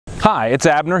Hi, it's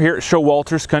Abner here at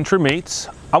Showalter's Country Meats.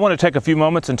 I want to take a few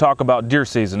moments and talk about deer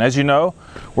season. As you know,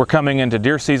 we're coming into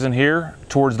deer season here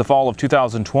towards the fall of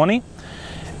 2020.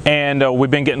 And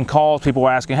we've been getting calls, people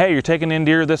asking, hey, you're taking in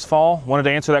deer this fall? Wanted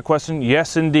to answer that question.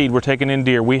 Yes, indeed, we're taking in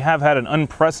deer. We have had an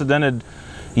unprecedented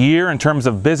year in terms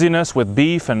of busyness with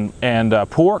beef and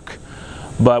pork,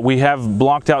 but we have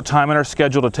blocked out time in our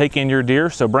schedule to take in your deer,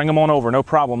 so bring them on over, no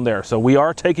problem there. So we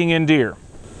are taking in deer.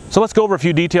 So let's go over a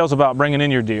few details about bringing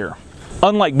in your deer.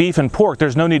 Unlike beef and pork,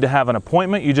 there's no need to have an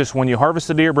appointment. You just, when you harvest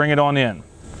the deer, bring it on in.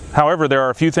 However, there are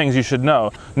a few things you should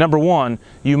know. Number one,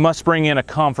 you must bring in a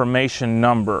confirmation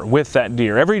number with that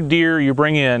deer. Every deer you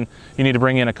bring in, you need to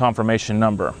bring in a confirmation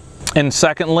number. And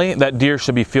secondly, that deer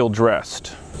should be field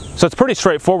dressed. So it's pretty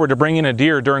straightforward to bring in a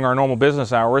deer during our normal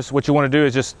business hours. What you want to do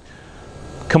is just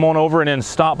come on over and then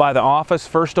stop by the office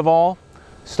first of all.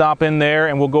 Stop in there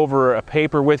and we'll go over a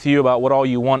paper with you about what all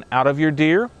you want out of your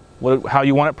deer, how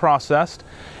you want it processed.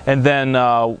 And then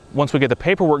once we get the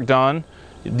paperwork done,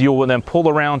 you will then pull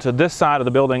around to this side of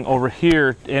the building over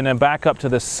here and then back up to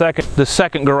the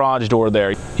second garage door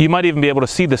there. You might even be able to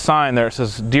see the sign there. It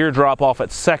says deer drop off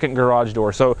at second garage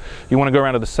door. So you want to go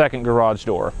around to the second garage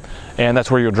door and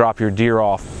that's where you'll drop your deer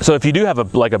off. So if you do have a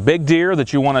big deer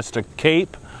that you want us to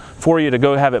cape for you to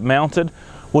go have it mounted,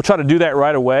 we'll try to do that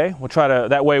right away. We'll try to,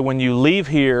 that way when you leave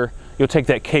here, you'll take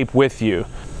that cape with you.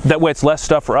 That way it's less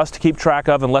stuff for us to keep track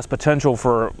of and less potential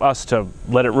for us to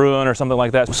let it ruin or something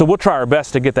like that. So we'll try our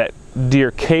best to get that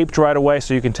deer caped right away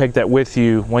so you can take that with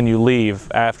you when you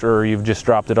leave after you've just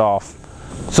dropped it off.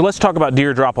 So let's talk about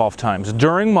deer drop-off times.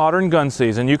 During modern gun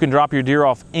season, you can drop your deer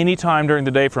off anytime during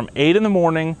the day from 8 in the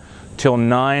morning till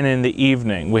 9 in the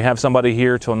evening. We have somebody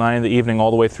here till 9 in the evening all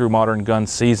the way through modern gun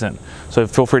season. So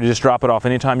feel free to just drop it off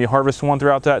anytime you harvest one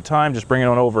throughout that time, just bring it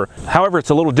on over. However,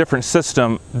 it's a little different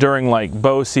system during like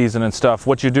bow season and stuff.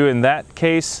 What you do in that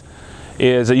case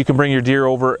is that you can bring your deer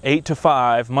over 8 to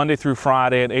 5, Monday through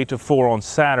Friday, and 8 to 4 on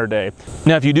Saturday.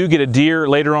 Now, if you do get a deer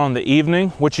later on in the evening,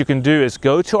 what you can do is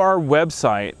go to our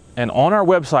website, and on our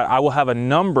website, I will have a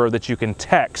number that you can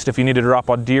text if you need to drop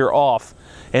a deer off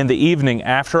in the evening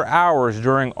after hours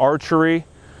during archery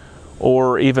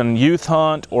or even youth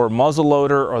hunt or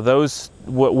muzzleloader or those,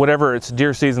 whatever it's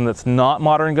deer season that's not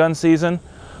modern gun season.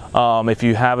 If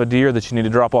you have a deer that you need to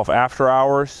drop off after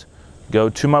hours, go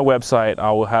to my website.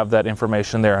 I will have that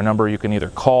information there, a number you can either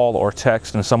call or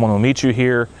text, and someone will meet you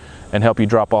here and help you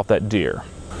drop off that deer.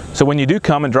 So when you do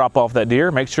come and drop off that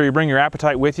deer, make sure you bring your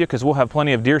appetite with you because we'll have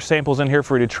plenty of deer samples in here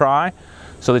for you to try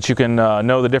so that you can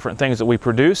know the different things that we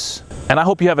produce. And I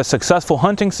hope you have a successful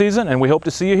hunting season, and we hope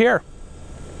to see you here.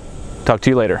 Talk to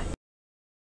you later.